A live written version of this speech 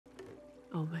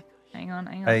Oh my gosh. Hang on.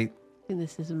 I think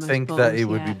this is the most think that it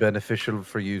bombs would be yet. beneficial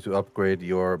for you to upgrade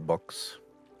your box.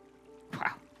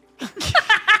 Wow.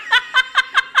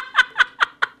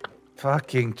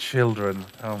 Fucking children.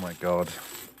 Oh my god.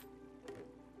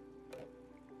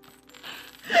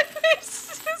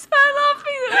 It's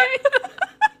laughing.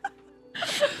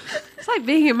 It's like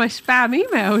being in my spam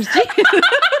emails. Gee.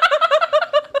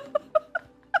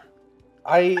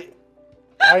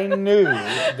 I knew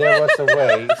there was a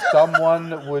way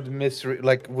someone would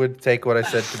would take what I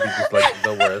said to be just like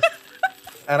the worst.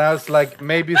 And I was like,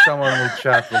 maybe someone will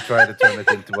try to turn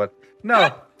it into what?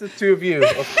 No, the two of you,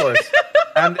 of course.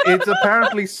 And it's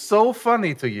apparently so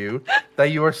funny to you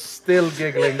that you are still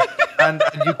giggling and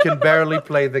you can barely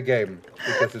play the game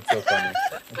because it's so funny.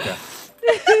 Okay.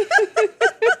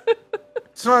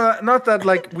 It's not that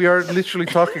like we are literally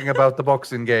talking about the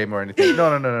boxing game or anything.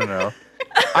 No.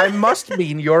 I must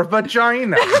mean your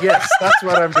vagina. Yes, that's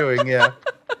what I'm doing, yeah.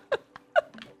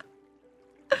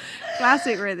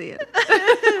 Classic Rythian.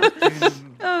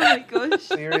 Oh my gosh.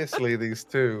 Seriously, these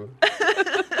two.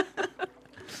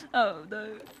 Oh no.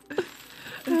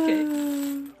 Okay.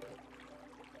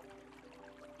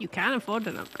 You can afford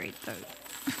an upgrade though.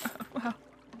 Wow.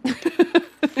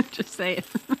 Just saying.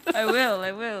 I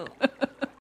will.